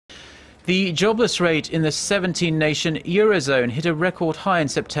The jobless rate in the 17-nation eurozone hit a record high in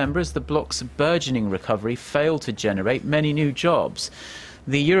September as the bloc's burgeoning recovery failed to generate many new jobs.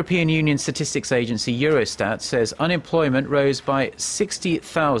 The European Union Statistics Agency Eurostat says unemployment rose by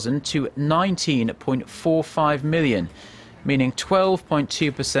 60,000 to 19.45 million, meaning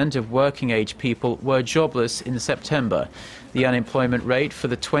 12.2% of working-age people were jobless in September. The unemployment rate for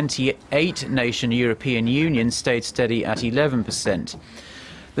the 28-nation European Union stayed steady at 11%.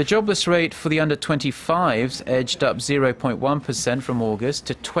 The jobless rate for the under-25s edged up 0.1% from August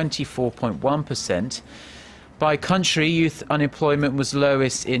to 24.1%. By country, youth unemployment was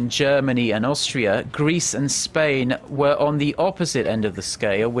lowest in Germany and Austria. Greece and Spain were on the opposite end of the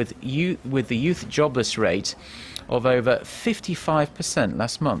scale, with the youth jobless rate of over 55%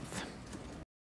 last month.